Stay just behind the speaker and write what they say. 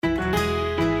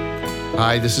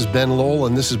Hi, this is Ben Lowell,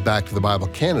 and this is Back to the Bible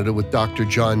Canada with Dr.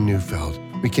 John Neufeld.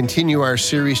 We continue our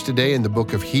series today in the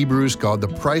book of Hebrews called The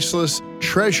Priceless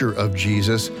Treasure of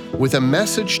Jesus with a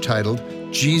message titled,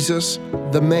 Jesus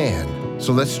the Man.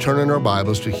 So let's turn in our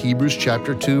Bibles to Hebrews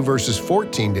chapter 2, verses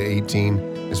 14 to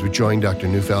 18 as we join Dr.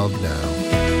 Neufeld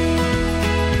now.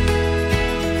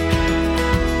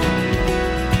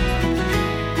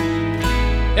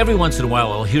 Every once in a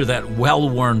while, I'll hear that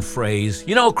well-worn phrase,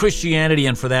 Christianity,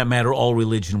 and for that matter, all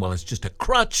religion, well, it's just a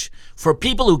crutch for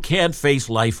people who can't face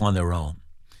life on their own.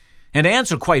 And to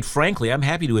answer quite frankly, I'm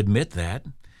happy to admit that,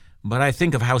 but I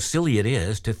think of how silly it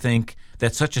is to think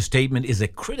that such a statement is a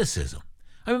criticism.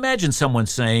 I imagine someone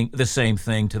saying the same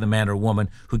thing to the man or woman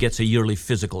who gets a yearly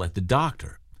physical at the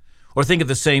doctor. Or think of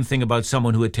the same thing about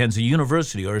someone who attends a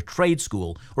university or a trade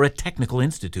school or a technical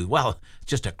institute. Well, it's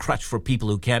just a crutch for people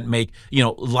who can't make,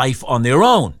 life on their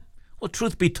own. Well,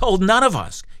 truth be told, none of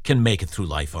us can make it through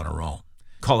life on our own.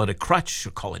 Call it a crutch,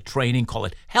 or call it training, call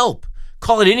it help,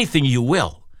 call it anything you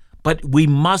will. But we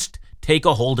must take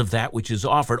a hold of that which is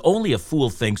offered. Only a fool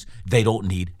thinks they don't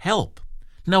need help.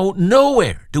 No,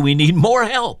 nowhere do we need more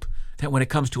help than when it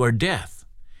comes to our death.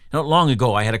 Not long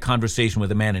ago, I had a conversation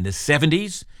with a man in his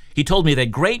 70s. He told me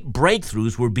that great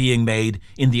breakthroughs were being made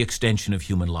in the extension of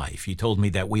human life. He told me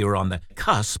that we were on the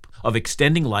cusp of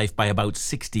extending life by about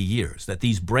 60 years, that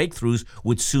these breakthroughs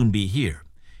would soon be here.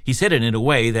 He said it in a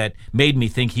way that made me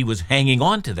think he was hanging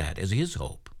on to that as his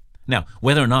hope. Now,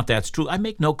 whether or not that's true, I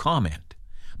make no comment.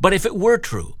 But if it were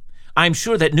true, I'm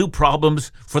sure that new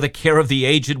problems for the care of the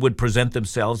aged would present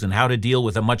themselves and how to deal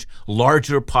with a much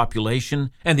larger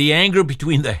population and the anger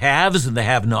between the haves and the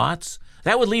have-nots.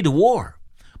 That would lead to war.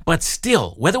 But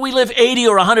still, whether we live 80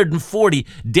 or 140,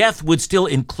 death would still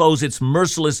enclose its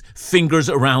merciless fingers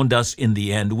around us in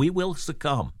the end. We will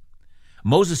succumb.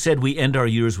 Moses said we end our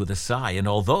years with a sigh, and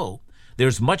although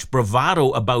there's much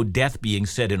bravado about death being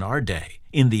said in our day,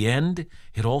 in the end,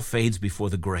 it all fades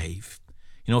before the grave.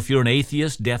 If you're an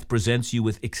atheist, death presents you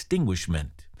with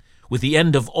extinguishment, with the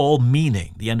end of all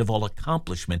meaning, the end of all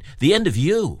accomplishment, the end of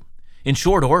you. In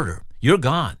short order, you're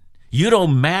gone. You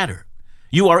don't matter.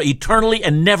 You are eternally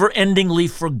and never-endingly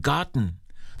forgotten.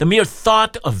 The mere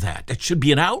thought of that should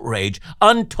be an outrage.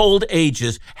 Untold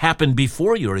ages happen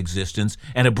before your existence,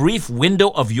 and a brief window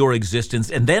of your existence,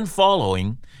 and then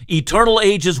following, eternal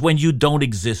ages when you don't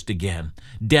exist again.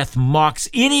 Death mocks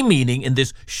any meaning in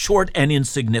this short and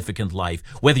insignificant life.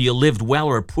 Whether you lived well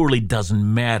or poorly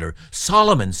doesn't matter.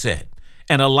 Solomon said,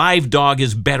 "An alive dog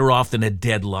is better off than a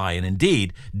dead lion."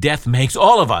 Indeed, death makes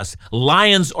all of us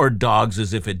lions or dogs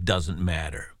as if it doesn't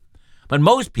matter. But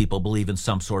most people believe in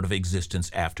some sort of existence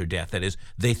after death. That is,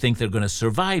 they think they're going to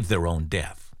survive their own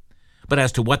death. But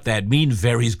as to what that means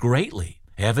varies greatly.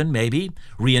 Heaven, maybe.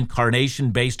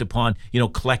 Reincarnation based upon,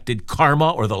 collected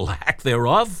karma or the lack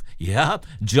thereof. Yeah.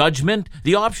 Judgment.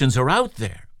 The options are out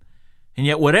there. And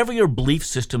yet, whatever your belief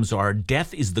systems are,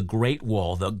 death is the great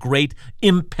wall, the great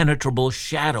impenetrable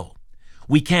shadow.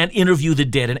 We can't interview the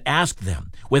dead and ask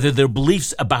them whether their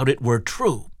beliefs about it were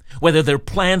true, whether their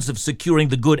plans of securing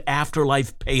the good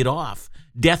afterlife paid off.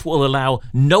 Death will allow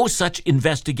no such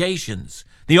investigations.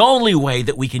 The only way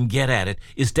that we can get at it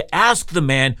is to ask the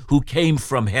man who came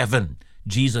from heaven,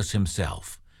 Jesus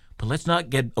himself. But let's not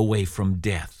get away from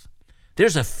death.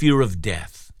 There's a fear of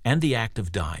death and the act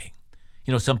of dying.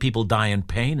 Some people die in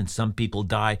pain, and some people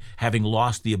die having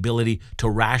lost the ability to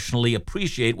rationally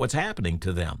appreciate what's happening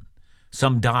to them.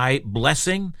 Some die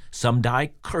blessing, some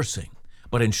die cursing.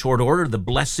 But in short order, the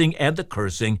blessing and the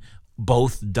cursing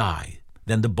both die.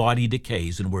 Then the body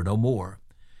decays and we're no more.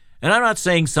 And I'm not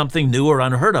saying something new or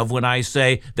unheard of when I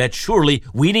say that surely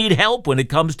we need help when it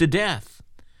comes to death.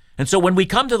 And so when we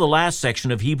come to the last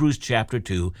section of Hebrews chapter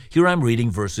 2, here I'm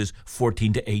reading verses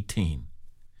 14 to 18.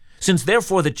 "Since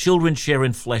therefore the children share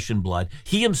in flesh and blood,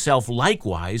 he himself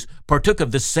likewise partook of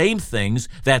the same things,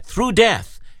 that through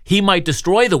death he might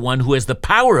destroy the one who has the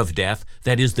power of death,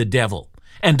 that is the devil,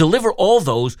 and deliver all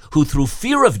those who through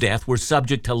fear of death were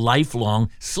subject to lifelong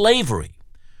slavery.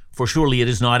 For surely it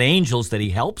is not angels that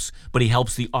he helps, but he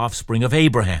helps the offspring of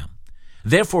Abraham.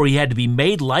 Therefore he had to be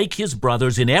made like his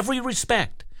brothers in every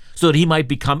respect, so that he might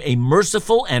become a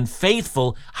merciful and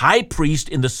faithful high priest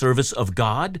in the service of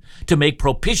God, to make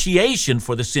propitiation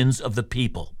for the sins of the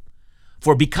people.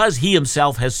 For because he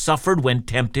himself has suffered when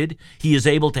tempted, he is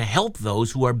able to help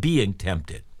those who are being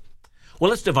tempted." Well,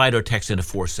 let's divide our text into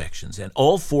 4 sections, and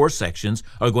all 4 sections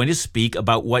are going to speak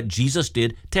about what Jesus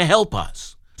did to help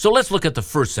us. So let's look at the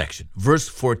first section, verse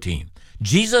 14.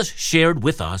 Jesus shared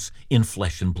with us in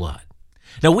flesh and blood.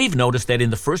 Now, we've noticed that in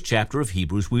the first chapter of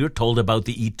Hebrews, we are told about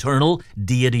the eternal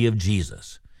deity of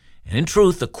Jesus. And in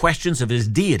truth, the questions of his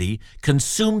deity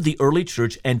consumed the early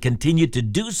church and continued to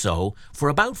do so for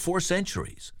about 4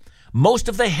 centuries. Most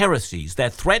of the heresies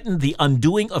that threatened the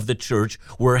undoing of the church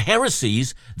were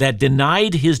heresies that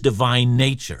denied his divine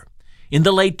nature. In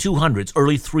the late 200s,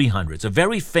 early 300s, a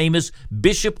very famous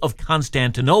bishop of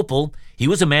Constantinople, he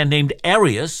was a man named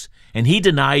Arius, and he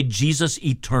denied Jesus'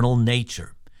 eternal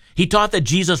nature. He taught that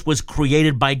Jesus was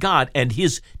created by God, and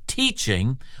his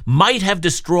teaching might have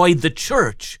destroyed the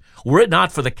church were it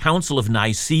not for the Council of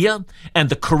Nicaea and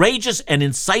the courageous and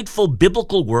insightful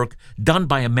biblical work done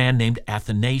by a man named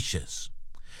Athanasius.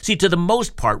 See, to the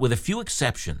most part, with a few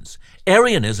exceptions,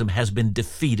 Arianism has been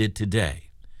defeated today.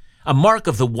 A mark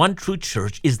of the one true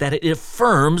church is that it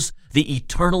affirms the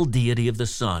eternal deity of the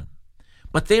Son.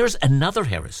 But there's another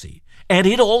heresy, and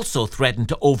it also threatened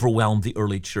to overwhelm the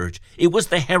early church. It was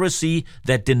the heresy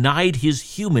that denied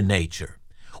his human nature.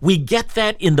 We get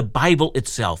that in the Bible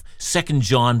itself, 2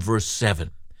 John verse 7.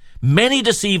 Many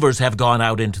deceivers have gone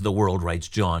out into the world, writes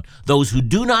John, those who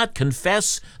do not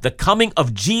confess the coming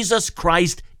of Jesus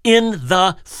Christ in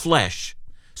the flesh.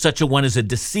 Such a one is a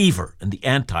deceiver and the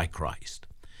Antichrist.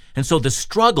 And so the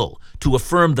struggle to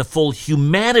affirm the full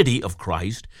humanity of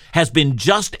Christ has been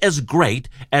just as great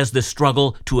as the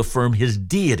struggle to affirm his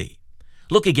deity.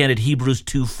 Look again at Hebrews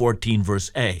 2:14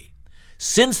 verse A.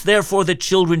 Since therefore the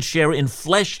children share in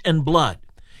flesh and blood,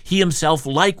 he himself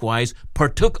likewise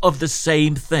partook of the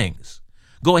same things.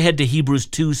 Go ahead to Hebrews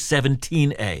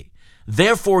 2:17a.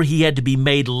 Therefore he had to be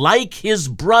made like his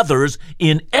brothers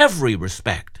in every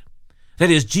respect.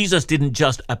 That is, Jesus didn't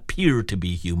just appear to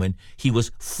be human, he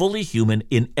was fully human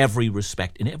in every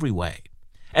respect, in every way.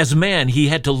 As man, he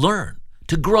had to learn,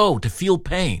 to grow, to feel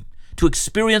pain, to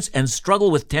experience and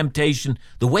struggle with temptation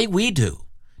the way we do,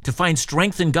 to find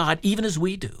strength in God even as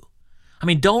we do. I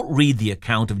mean, don't read the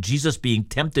account of Jesus being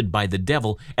tempted by the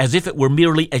devil as if it were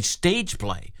merely a stage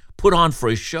play put on for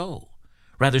a show.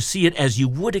 Rather, see it as you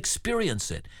would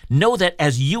experience it. Know that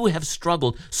as you have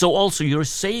struggled, so also your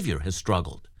Savior has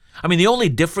struggled. I mean, the only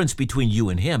difference between you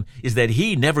and him is that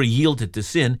he never yielded to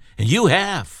sin, and you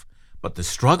have. But the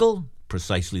struggle,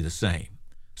 precisely the same.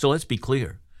 So let's be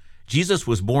clear. Jesus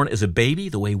was born as a baby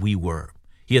the way we were.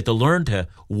 He had to learn to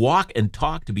walk and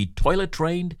talk, to be toilet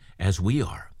trained as we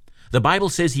are. The Bible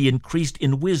says he increased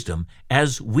in wisdom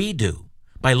as we do,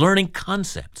 by learning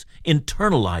concepts,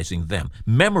 internalizing them,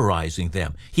 memorizing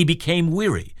them. He became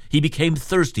weary. He became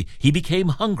thirsty. He became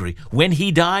hungry. When he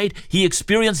died, he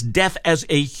experienced death as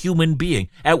a human being.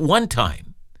 At one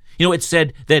time, it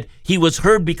said that he was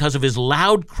heard because of his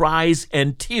loud cries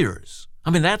and tears. I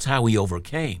mean, that's how he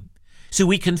overcame. So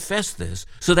we confess this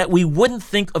so that we wouldn't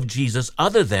think of Jesus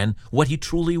other than what he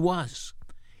truly was.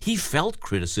 He felt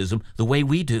criticism the way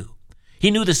we do.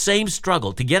 He knew the same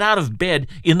struggle to get out of bed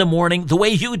in the morning the way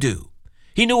you do.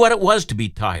 He knew what it was to be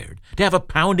tired, to have a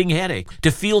pounding headache,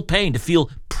 to feel pain, to feel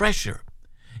pressure.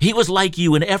 He was like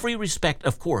you in every respect,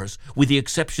 of course, with the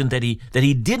exception that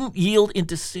he didn't yield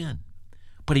into sin,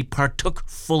 but he partook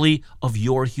fully of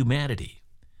your humanity.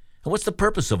 And what's the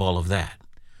purpose of all of that?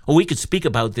 Well, we could speak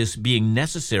about this being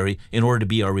necessary in order to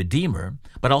be our Redeemer,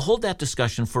 but I'll hold that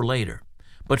discussion for later.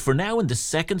 But for now, in the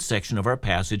second section of our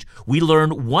passage, we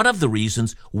learn one of the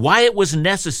reasons why it was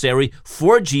necessary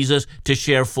for Jesus to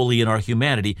share fully in our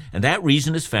humanity, and that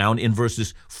reason is found in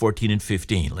verses 14 and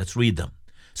 15. Let's read them.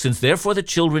 Since therefore the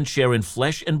children share in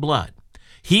flesh and blood,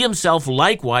 he himself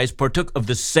likewise partook of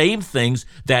the same things,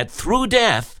 that through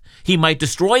death he might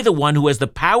destroy the one who has the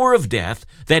power of death,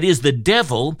 that is the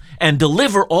devil, and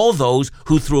deliver all those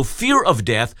who through fear of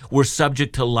death were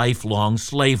subject to lifelong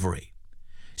slavery.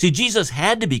 See, Jesus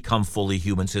had to become fully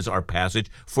human, says our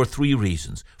passage, for 3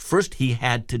 reasons. First, he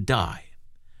had to die.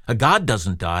 God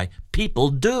doesn't die, people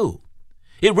do.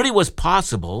 It really was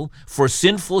possible for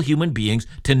sinful human beings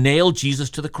to nail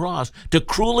Jesus to the cross, to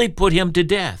cruelly put him to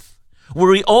death.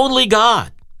 Were he only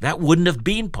God, that wouldn't have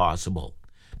been possible.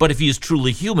 But if he is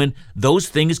truly human, those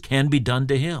things can be done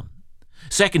to him.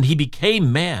 Second, he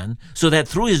became man so that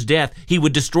through his death he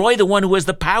would destroy the one who has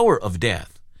the power of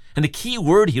death. And the key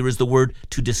word here is the word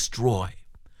to destroy.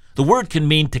 The word can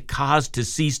mean to cause to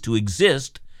cease to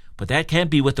exist, but that can't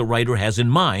be what the writer has in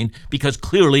mind, because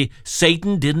clearly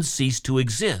Satan didn't cease to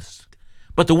exist.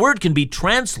 But the word can be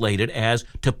translated as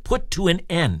to put to an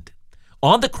end.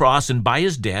 On the cross and by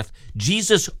his death,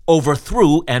 Jesus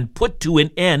overthrew and put to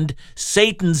an end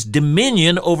Satan's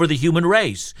dominion over the human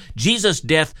race. Jesus'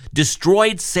 death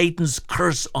destroyed Satan's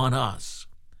curse on us.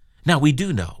 Now, we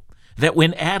do know that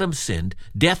when Adam sinned,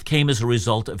 death came as a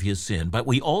result of his sin. But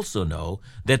we also know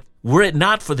that were it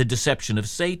not for the deception of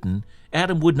Satan,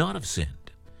 Adam would not have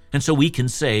sinned. And so we can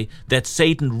say that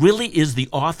Satan really is the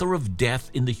author of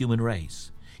death in the human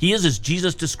race. He is, as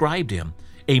Jesus described him,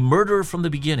 a murderer from the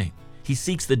beginning. He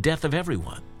seeks the death of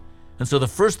everyone. And so the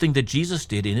first thing that Jesus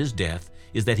did in his death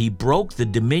is that he broke the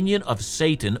dominion of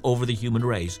Satan over the human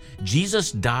race.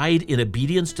 Jesus died in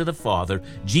obedience to the Father.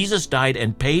 Jesus died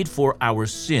and paid for our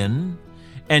sin.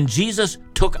 And Jesus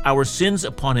took our sins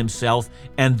upon himself,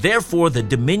 and therefore the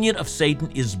dominion of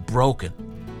Satan is broken.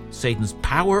 Satan's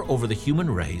power over the human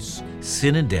race,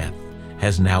 sin and death,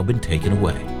 has now been taken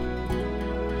away.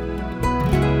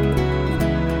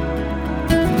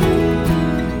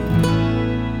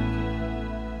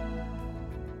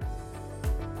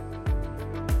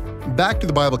 Back to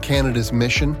the Bible Canada's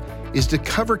mission is to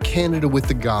cover Canada with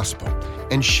the gospel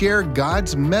and share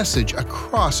God's message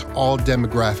across all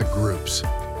demographic groups.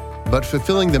 But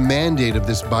fulfilling the mandate of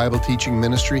this Bible teaching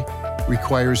ministry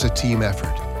requires a team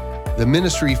effort. The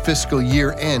ministry fiscal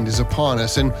year end is upon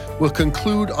us and will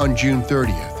conclude on June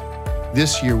 30th.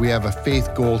 This year we have a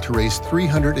faith goal to raise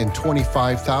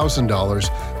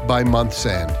 $325,000 by month's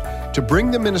end to bring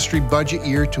the ministry budget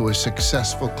year to a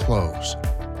successful close.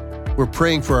 We're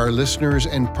praying for our listeners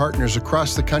and partners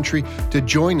across the country to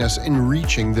join us in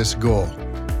reaching this goal.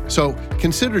 So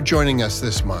consider joining us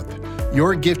this month.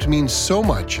 Your gift means so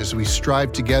much as we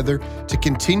strive together to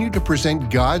continue to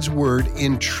present God's Word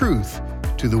in truth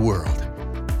to the world.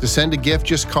 To send a gift,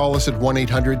 just call us at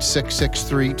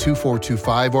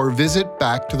 1-800-663-2425 or visit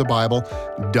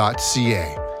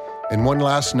backtothebible.ca. And one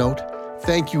last note,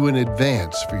 thank you in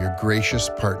advance for your gracious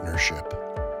partnership.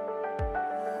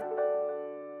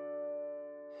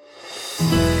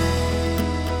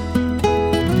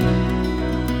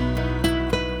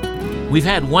 We've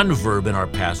had one verb in our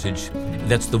passage,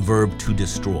 that's the verb to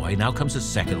destroy. Now comes the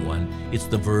second one, it's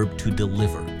the verb to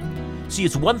deliver. See,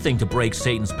 it's one thing to break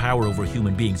Satan's power over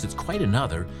human beings, it's quite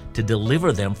another to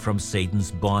deliver them from Satan's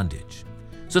bondage.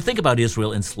 So think about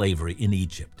Israel in slavery in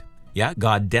Egypt. Yeah,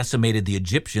 God decimated the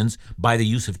Egyptians by the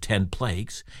use of 10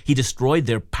 plagues. He destroyed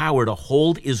their power to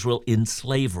hold Israel in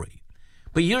slavery.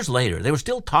 But years later, they were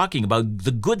still talking about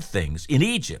the good things in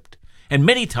Egypt, and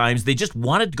many times they just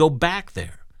wanted to go back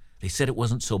there. They said it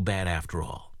wasn't so bad after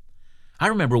all. I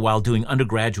remember while doing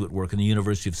undergraduate work in the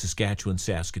University of Saskatchewan,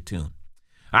 Saskatoon,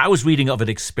 I was reading of an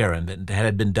experiment that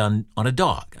had been done on a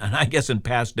dog. And I guess in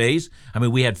past days,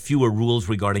 we had fewer rules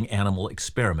regarding animal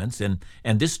experiments, and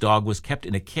this dog was kept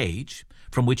in a cage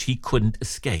from which he couldn't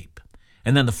escape.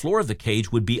 And then the floor of the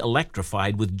cage would be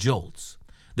electrified with jolts.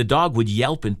 The dog would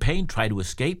yelp in pain, try to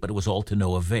escape, but it was all to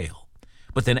no avail.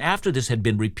 But then after this had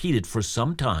been repeated for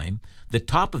some time, the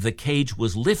top of the cage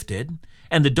was lifted,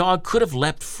 and the dog could have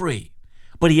leapt free.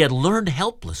 But he had learned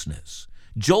helplessness.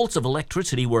 Jolts of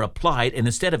electricity were applied, and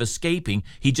instead of escaping,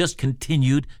 he just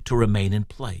continued to remain in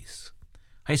place.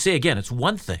 I say again, it's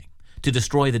one thing to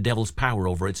destroy the devil's power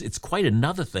over it. It's quite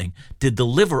another thing to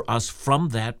deliver us from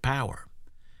that power.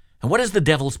 And what is the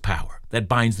devil's power that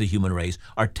binds the human race?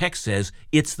 Our text says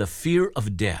it's the fear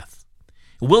of death.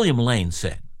 William Lane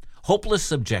said, "Hopeless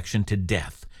subjection to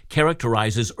death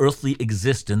characterizes earthly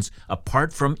existence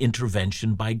apart from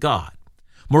intervention by God.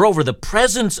 Moreover, the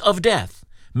presence of death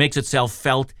makes itself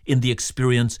felt in the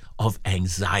experience of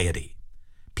anxiety."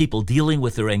 People dealing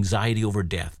with their anxiety over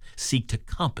death seek to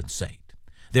compensate.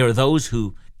 There are those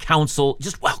who counsel,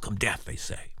 just welcome death, they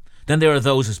say. Then there are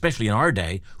those, especially in our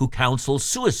day, who counsel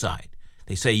suicide.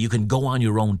 They say you can go on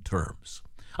your own terms.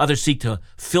 Others seek to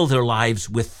fill their lives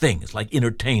with things like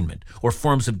entertainment or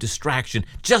forms of distraction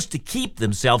just to keep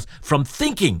themselves from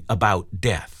thinking about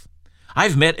death.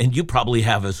 I've met, and you probably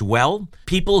have as well,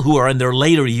 people who are in their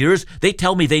later years. They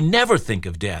tell me they never think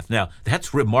of death. Now,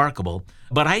 that's remarkable,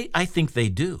 but I think they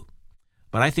do.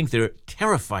 But I think they're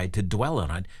terrified to dwell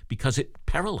on it because it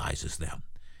paralyzes them.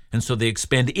 And so they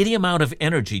expend any amount of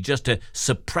energy just to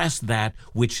suppress that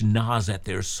which gnaws at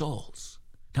their souls.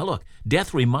 Now look,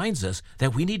 death reminds us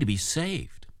that we need to be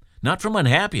saved. Not from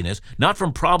unhappiness, not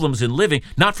from problems in living,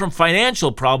 not from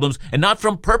financial problems, and not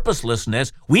from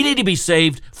purposelessness. We need to be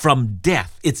saved from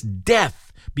death. It's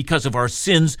death because of our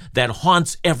sins that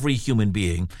haunts every human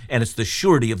being, and it's the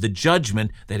surety of the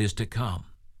judgment that is to come.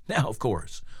 Now, of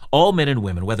course, all men and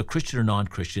women, whether Christian or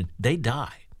non-Christian, they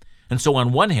die. And so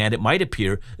on one hand, it might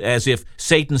appear as if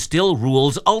Satan still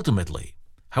rules ultimately.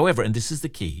 However, and this is the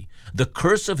key, the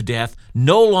curse of death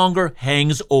no longer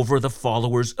hangs over the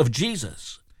followers of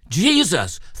Jesus.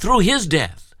 Jesus, through his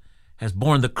death, has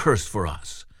borne the curse for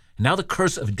us. Now the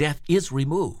curse of death is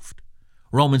removed.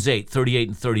 Romans 8:38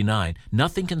 and 39,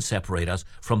 nothing can separate us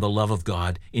from the love of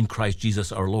God in Christ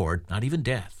Jesus our Lord, not even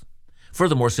death.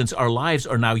 Furthermore, since our lives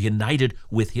are now united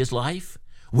with his life,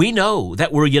 We know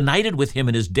that we're united with him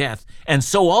in his death, and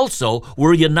so also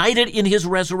we're united in his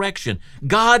resurrection.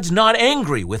 God's not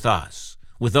angry with us,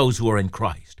 with those who are in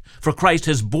Christ, for Christ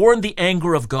has borne the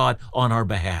anger of God on our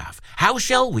behalf. How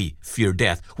shall we fear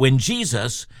death when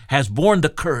Jesus has borne the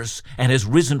curse and has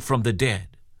risen from the dead?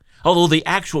 Although the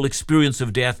actual experience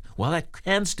of death, well, that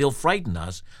can still frighten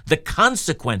us, the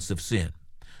consequence of sin,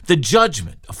 the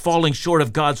judgment of falling short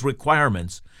of God's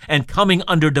requirements and coming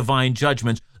under divine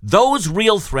judgments, those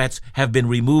real threats have been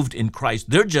removed in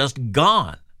Christ. They're just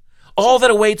gone. All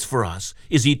that awaits for us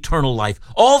is eternal life.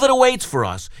 All that awaits for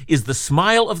us is the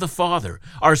smile of the Father.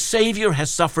 Our Savior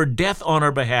has suffered death on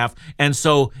our behalf, and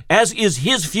so, as is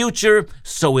his future,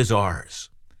 so is ours.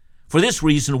 For this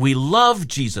reason, we love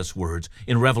Jesus' words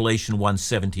in Revelation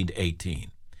 1:17-18.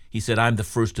 He said, I'm the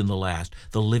first and the last,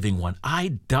 the living one.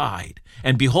 I died,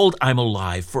 and behold, I'm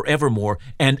alive forevermore,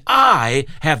 and I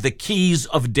have the keys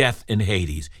of death and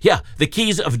Hades. Yeah, the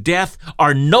keys of death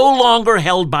are no longer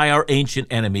held by our ancient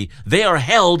enemy. They are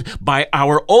held by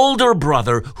our older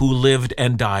brother who lived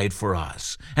and died for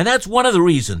us. And that's one of the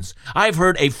reasons I've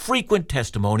heard a frequent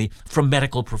testimony from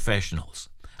medical professionals.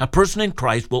 A person in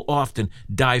Christ will often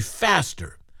die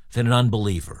faster than an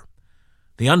unbeliever.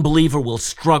 The unbeliever will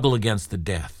struggle against the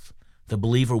death. The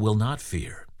believer will not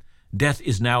fear. Death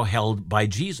is now held by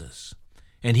Jesus,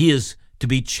 and he is to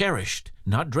be cherished,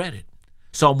 not dreaded.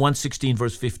 Psalm 116,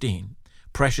 verse 15.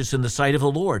 Precious in the sight of the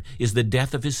Lord is the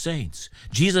death of his saints.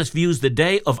 Jesus views the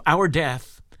day of our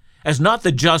death as not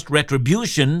the just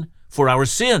retribution for our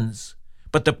sins,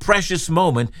 but the precious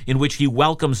moment in which he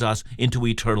welcomes us into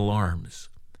eternal arms.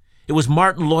 It was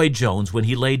Martin Lloyd-Jones, when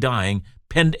he lay dying,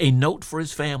 penned a note for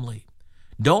his family.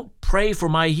 Don't pray for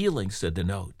my healing, said the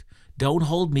note. Don't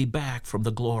hold me back from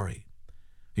the glory.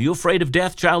 Are you afraid of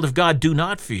death, child of God? Do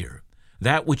not fear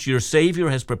that which your Savior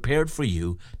has prepared for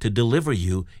you to deliver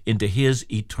you into his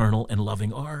eternal and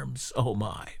loving arms. Oh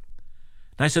my.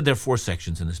 And I said there are 4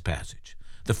 sections in this passage.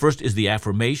 The first is the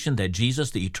affirmation that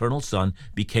Jesus, the eternal Son,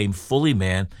 became fully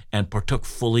man and partook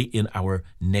fully in our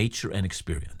nature and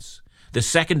experience. The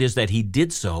second is that he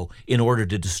did so in order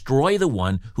to destroy the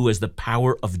one who has the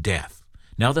power of death.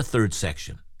 Now the third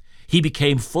section. He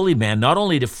became fully man not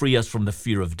only to free us from the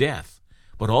fear of death,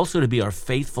 but also to be our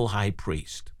faithful high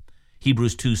priest.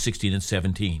 Hebrews 2:16 and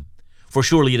 17. For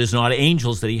surely it is not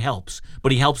angels that he helps,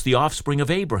 but he helps the offspring of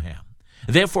Abraham.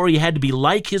 Therefore he had to be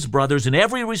like his brothers in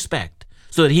every respect,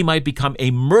 so that he might become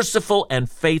a merciful and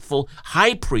faithful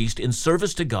high priest in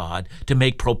service to God to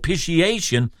make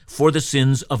propitiation for the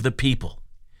sins of the people.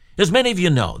 As many of you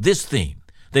know, this theme,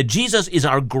 that Jesus is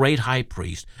our great high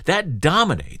priest, that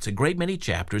dominates a great many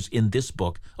chapters in this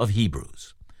book of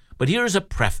Hebrews. But here's a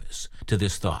preface to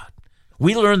this thought.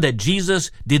 We learn that Jesus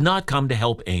did not come to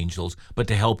help angels, but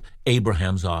to help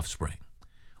Abraham's offspring.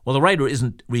 Well, the writer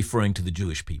isn't referring to the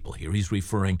Jewish people here. He's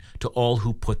referring to all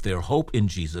who put their hope in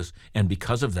Jesus, and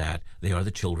because of that, they are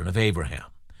the children of Abraham.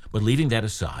 But leaving that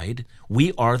aside,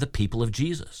 we are the people of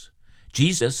Jesus.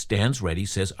 Jesus stands ready,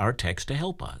 says our text, to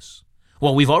help us.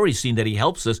 Well, we've already seen that he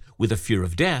helps us with the fear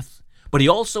of death, but he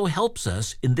also helps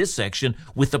us in this section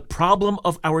with the problem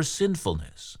of our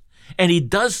sinfulness. And he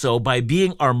does so by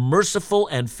being our merciful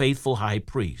and faithful high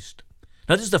priest.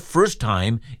 Now, this is the first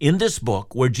time in this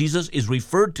book where Jesus is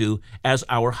referred to as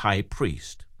our high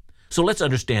priest. So let's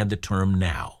understand the term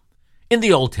now. In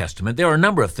the Old Testament, there are a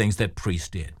number of things that priests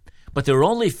did, but there are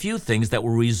only a few things that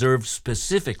were reserved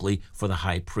specifically for the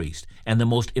high priest. And the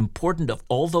most important of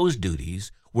all those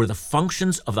duties were the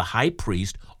functions of the high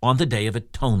priest on the Day of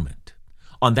Atonement.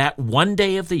 On that one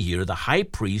day of the year, the high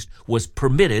priest was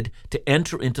permitted to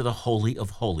enter into the Holy of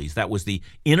Holies. That was the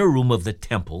inner room of the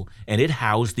temple, and it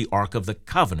housed the Ark of the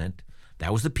Covenant.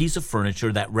 That was the piece of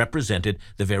furniture that represented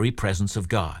the very presence of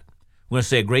God. We're going to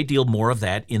say a great deal more of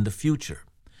that in the future.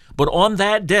 But on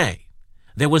that day,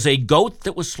 there was a goat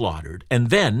that was slaughtered,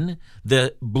 and then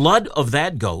the blood of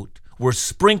that goat were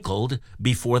sprinkled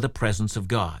before the presence of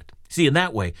God. See, in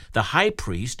that way, the high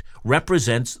priest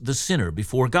represents the sinner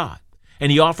before God,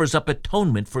 and he offers up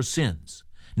atonement for sins.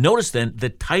 Notice then the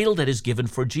title that is given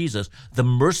for Jesus, the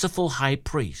merciful high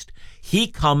priest. He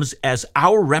comes as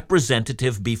our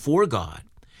representative before God,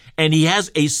 and he has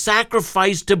a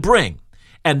sacrifice to bring,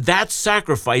 and that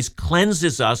sacrifice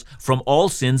cleanses us from all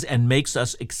sins and makes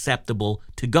us acceptable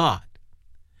to God.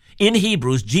 In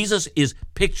Hebrews, Jesus is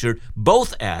pictured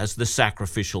both as the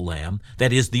sacrificial lamb,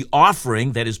 that is the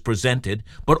offering that is presented,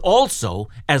 but also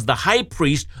as the high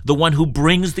priest, the one who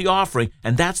brings the offering.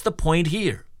 And that's the point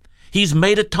here. He's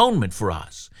made atonement for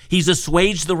us. He's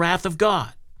assuaged the wrath of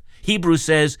God. Hebrews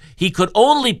says he could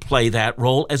only play that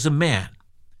role as a man.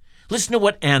 Listen to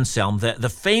what Anselm, the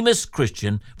famous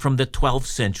Christian from the 12th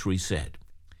century, said.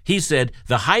 He said,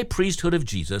 the high priesthood of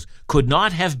Jesus could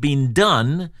not have been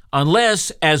done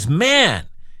unless, as man,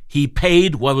 he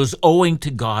paid what was owing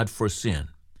to God for sin.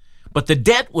 But the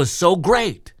debt was so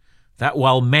great that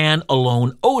while man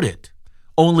alone owed it,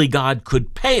 only God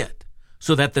could pay it,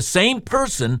 so that the same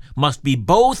person must be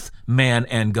both man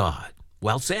and God.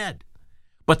 Well said.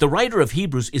 But the writer of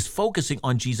Hebrews is focusing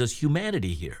on Jesus'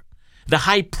 humanity here. The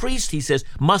high priest, he says,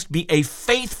 must be a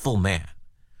faithful man.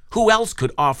 Who else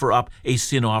could offer up a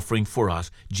sin offering for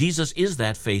us? Jesus is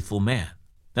that faithful man.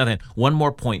 Now then, one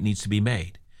more point needs to be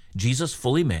made. Jesus,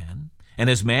 fully man, and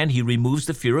as man, he removes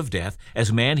the fear of death.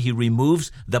 As man, he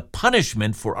removes the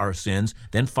punishment for our sins.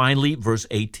 Then finally, verse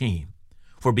 18.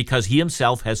 For because he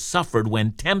himself has suffered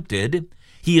when tempted,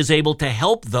 he is able to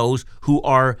help those who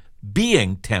are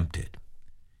being tempted.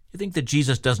 You think that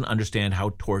Jesus doesn't understand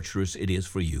how torturous it is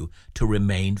for you to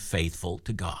remain faithful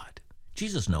to God?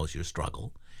 Jesus knows your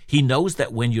struggle. He knows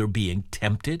that when you're being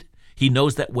tempted, he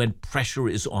knows that when pressure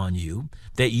is on you,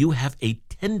 that you have a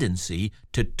tendency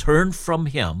to turn from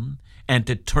him and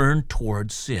to turn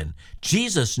towards sin.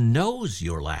 Jesus knows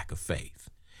your lack of faith.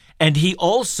 And he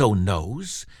also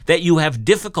knows that you have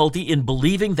difficulty in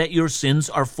believing that your sins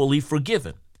are fully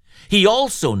forgiven. He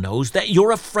also knows that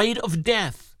you're afraid of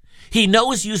death. He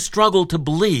knows you struggle to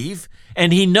believe,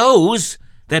 and he knows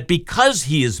that because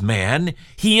he is man,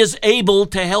 he is able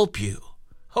to help you.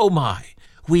 Oh my,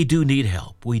 we do need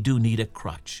help. We do need a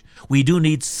crutch. We do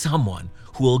need someone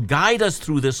who will guide us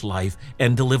through this life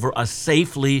and deliver us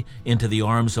safely into the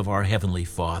arms of our Heavenly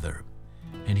Father.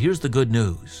 And here's the good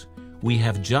news. We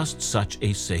have just such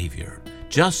a Savior,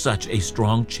 just such a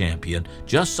strong champion,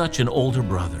 just such an older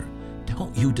brother.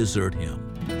 Don't you desert him,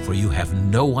 for you have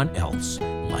no one else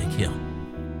like him.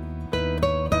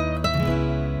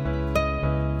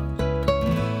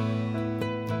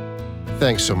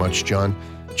 Thanks so much, John.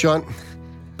 John,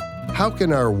 how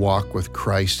can our walk with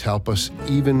Christ help us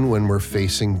even when we're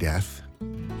facing death?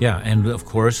 Yeah, and of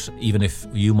course, even if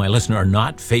you, my listener, are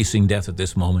not facing death at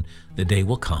this moment, the day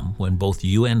will come when both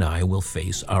you and I will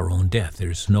face our own death.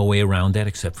 There's no way around that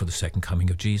except for the second coming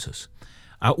of Jesus.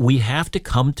 We have to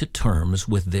come to terms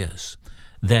with this,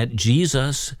 that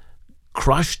Jesus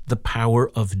crushed the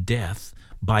power of death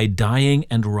by dying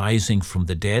and rising from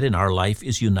the dead, and our life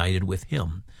is united with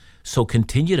him. So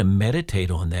continue to meditate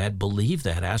on that, believe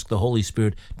that, ask the Holy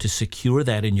Spirit to secure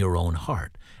that in your own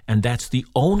heart. And that's the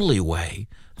only way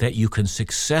that you can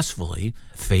successfully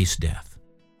face death.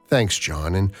 Thanks,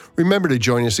 John. And remember to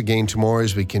join us again tomorrow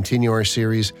as we continue our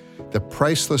series, The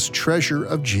Priceless Treasure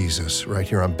of Jesus, right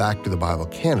here on Back to the Bible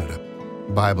Canada,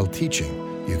 Bible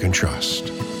teaching you can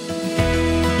trust.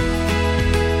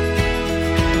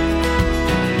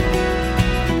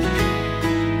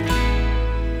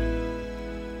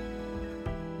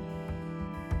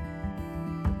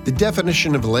 The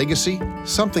definition of legacy,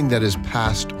 something that is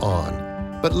passed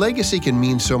on. But legacy can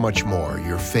mean so much more.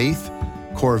 Your faith,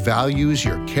 core values,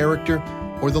 your character,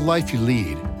 or the life you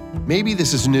lead. Maybe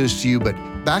this is news to you, but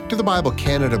Back to the Bible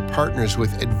Canada partners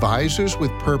with Advisors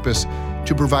with Purpose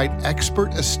to provide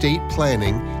expert estate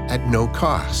planning at no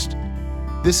cost.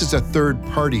 This is a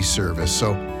third-party service,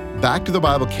 so Back to the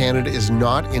Bible Canada is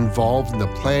not involved in the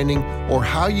planning or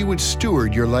how you would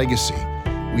steward your legacy.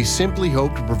 We simply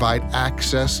hope to provide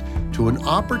access to an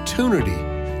opportunity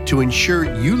to ensure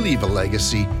you leave a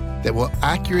legacy that will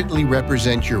accurately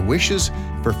represent your wishes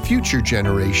for future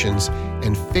generations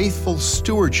and faithful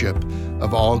stewardship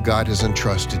of all God has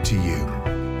entrusted to you.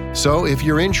 So if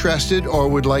you're interested or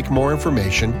would like more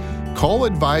information, call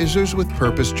Advisors with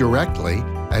Purpose directly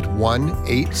at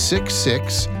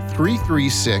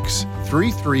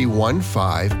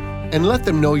 1-866-336-3315 and let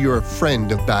them know you're a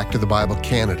friend of Back to the Bible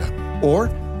Canada. Or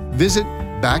visit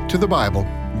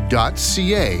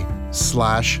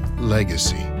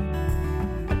backtothebible.ca/legacy.